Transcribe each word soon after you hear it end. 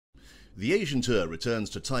The Asian Tour returns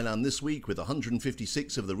to Thailand this week with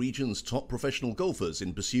 156 of the region's top professional golfers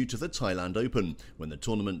in pursuit of the Thailand Open, when the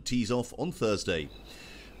tournament tees off on Thursday.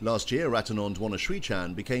 Last year, Ratanand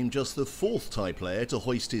Srichan became just the fourth Thai player to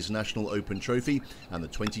hoist his National Open trophy, and the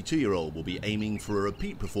 22-year-old will be aiming for a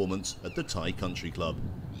repeat performance at the Thai Country Club.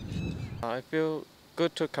 I feel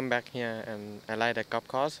good to come back here, and I like the golf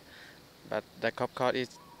course, but the golf course is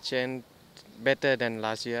changed better than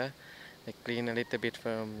last year. The green a little bit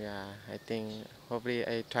firm. Yeah, I think hopefully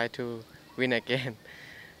I try to win again.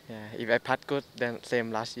 Yeah, if I putt good, then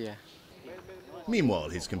same last year. Meanwhile,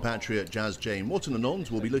 his compatriot Jazz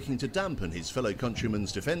Watananond will be looking to dampen his fellow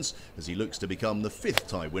countryman's defence as he looks to become the fifth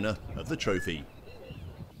Thai winner of the trophy.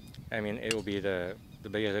 I mean, it will be the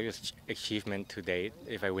biggest achievement to date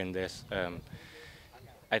if I win this.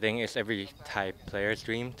 I think it's every Thai player's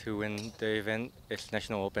dream to win the event. It's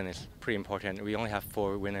National Open. It's pretty important. We only have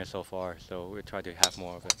 4 winners so far, so we'll try to have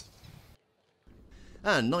more of it.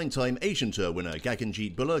 And 9-time Asian Tour winner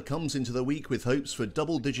Gaganjeet Bhullar comes into the week with hopes for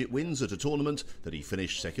double-digit wins at a tournament that he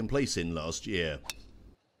finished second place in last year.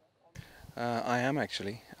 I am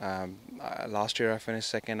actually. Last year I finished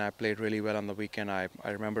second. I played really well on the weekend. I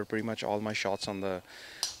remember pretty much all my shots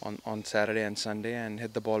on Saturday and Sunday and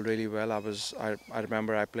hit the ball really well. I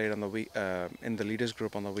remember I played on the in the leaders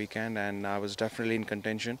group on the weekend, and I was definitely in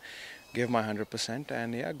contention. Gave my 100%,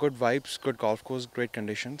 and yeah, good vibes, good golf course, great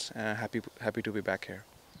conditions. Happy to be back here.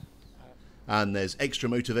 And there's extra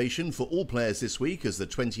motivation for all players this week as the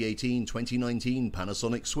 2018-2019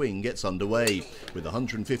 Panasonic Swing gets underway, with a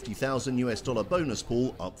 $150,000 bonus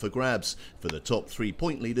pool up for grabs for the top 3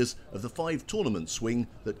 point leaders of the 5-tournament swing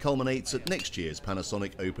that culminates at next year's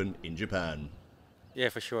Panasonic Open in Japan. Yeah,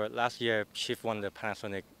 for sure. Last year, Chief won the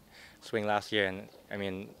Panasonic Swing last year, and I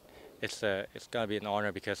mean, it's gonna be an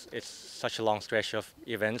honor because it's such a long stretch of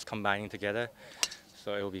events combining together.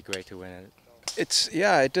 So it will be great to win it. It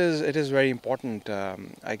is very important.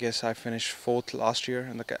 I guess I finished 4th last year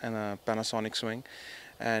in a Panasonic Swing,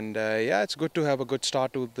 and yeah, it's good to have a good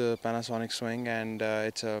start to the Panasonic Swing, and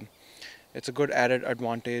it's a good added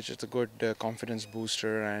advantage. It's a good confidence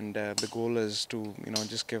booster, and the goal is to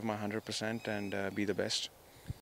just give my 100% and be the best.